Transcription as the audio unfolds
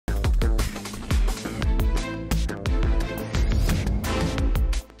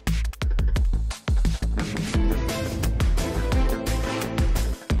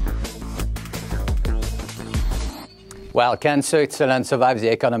Well, can Switzerland survive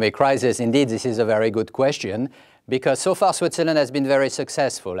the economic crisis? Indeed, this is a very good question, because so far Switzerland has been very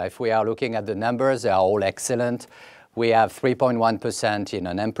successful. If we are looking at the numbers, they are all excellent. We have 3.1% in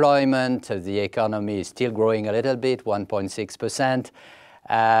unemployment. The economy is still growing a little bit, 1.6%.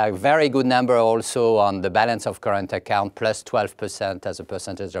 Very good number also on the balance of current account, plus 12% as a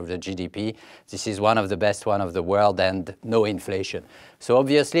percentage of the GDP. This is one of the best one of the world, and no inflation. So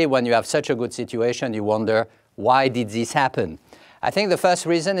obviously, when you have such a good situation, you wonder, why did this happen? I think the first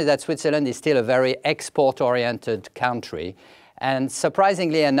reason is that Switzerland is still a very export-oriented country. And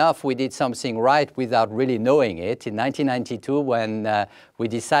surprisingly enough, we did something right without really knowing it. In 1992, when we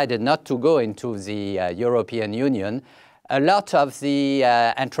decided not to go into the European Union, a lot of the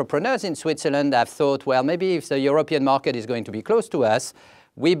entrepreneurs in Switzerland have thought, well, maybe if the European market is going to be close to us,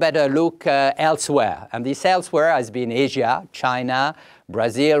 we better look elsewhere. And this elsewhere has been Asia, China,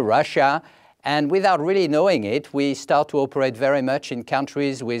 Brazil, Russia. And without really knowing it, we start to operate very much in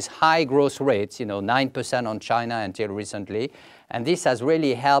countries with high growth rates, 9% on China until recently. And this has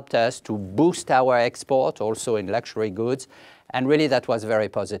really helped us to boost our export, also in luxury goods. And really, that was very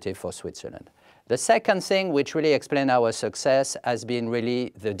positive for Switzerland. The second thing which really explained our success has been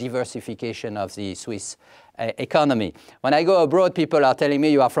really the diversification of the Swiss economy. When I go abroad, people are telling me,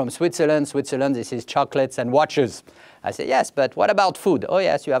 you are from Switzerland. Switzerland, this is chocolates and watches. I say, yes, but what about food? Oh,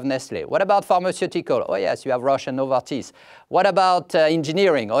 yes, you have Nestlé. What about pharmaceutical? Oh, yes, you have Roche and Novartis. What about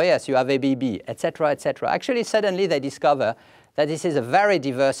engineering? Oh, yes, you have ABB, etc., etc. Actually, suddenly they discover that this is a very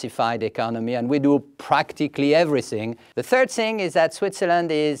diversified economy, and we do practically everything. The third thing is that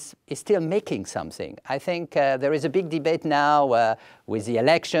Switzerland is still making something. I think there is a big debate now with the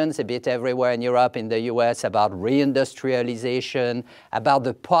elections a bit everywhere in Europe, in the US, about reindustrialization, about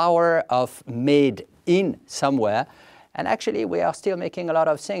the power of made in somewhere. And actually, we are still making a lot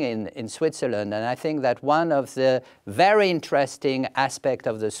of things in Switzerland. And I think that one of the very interesting aspects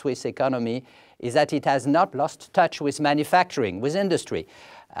of the Swiss economy is that it has not lost touch with manufacturing, with industry.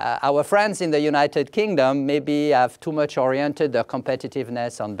 Our friends in the United Kingdom maybe have too much oriented their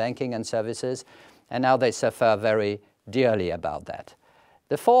competitiveness on banking and services, and now they suffer very dearly about that.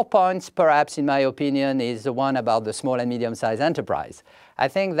 The 4 points, perhaps, in my opinion, is the one about the small and medium-sized enterprise. I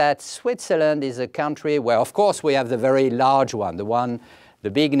think that Switzerland is a country where, of course, we have the very large one,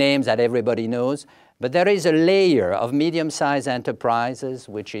 the big names that everybody knows, but there is a layer of medium-sized enterprises,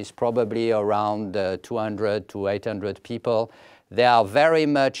 which is probably around 200 to 800 people. They are very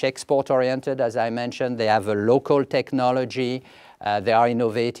much export-oriented, as I mentioned. They have a local technology. They are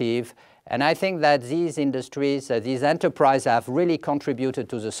innovative. And I think that these industries, these enterprises have really contributed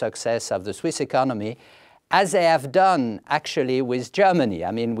to the success of the Swiss economy, as they have done actually with Germany.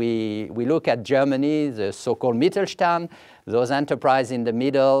 I mean, we look at Germany, the so-called Mittelstand, those enterprises in the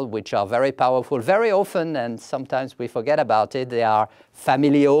middle, which are very powerful. Very often, and sometimes we forget about it, they are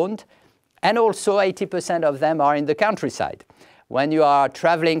family-owned, and also 80% of them are in the countryside. When you are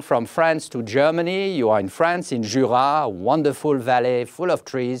traveling from France to Germany, you are in France, in Jura, a wonderful valley full of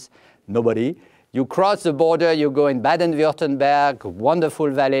trees, nobody. You cross the border, you go in Baden-Württemberg, wonderful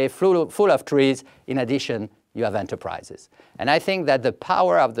valley full of trees. In addition, you have enterprises. And I think that the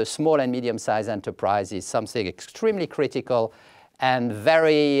power of the small and medium-sized enterprise is something extremely critical and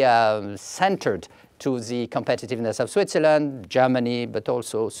very centered to the competitiveness of Switzerland, Germany, but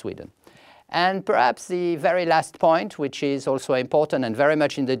also Sweden. And perhaps the very last point, which is also important and very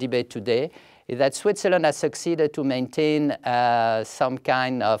much in the debate today, is that Switzerland has succeeded to maintain some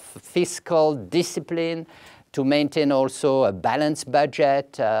kind of fiscal discipline, to maintain also a balanced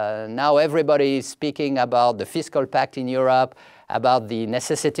budget. Now everybody is speaking about the fiscal pact in Europe, about the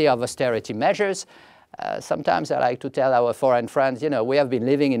necessity of austerity measures. Sometimes I like to tell our foreign friends, we have been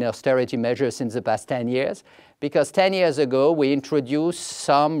living in austerity measures since the past 10 years, because 10 years ago we introduced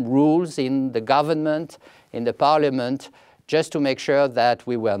some rules in the government, in the parliament, just to make sure that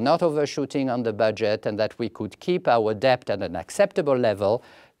we were not overshooting on the budget and that we could keep our debt at an acceptable level.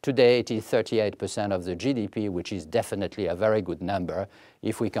 Today, it is 38% of the GDP, which is definitely a very good number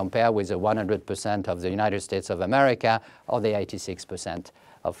if we compare with the 100% of the United States of America or the 86%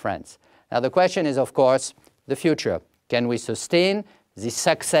 of France. Now, the question is, of course, the future. Can we sustain this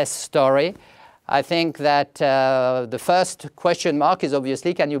success story? I think that the first question mark is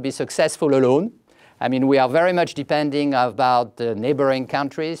obviously, can you be successful alone? I mean, we are very much depending about the neighboring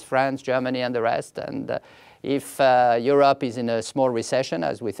countries, France, Germany, and the rest. And if Europe is in a small recession,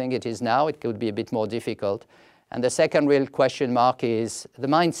 as we think it is now, it could be a bit more difficult. And the second real question mark is the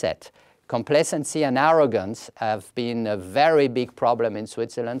mindset. Complacency and arrogance have been a very big problem in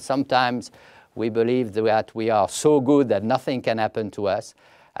Switzerland. Sometimes we believe that we are so good that nothing can happen to us.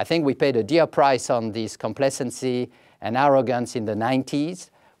 I think we paid a dear price on this complacency and arrogance in the 90s.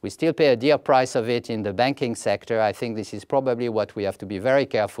 We still pay a dear price of it in the banking sector. I think this is probably what we have to be very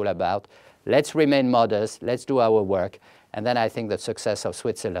careful about. Let's remain modest, let's do our work, and then I think the success of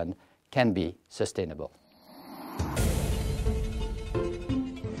Switzerland can be sustainable.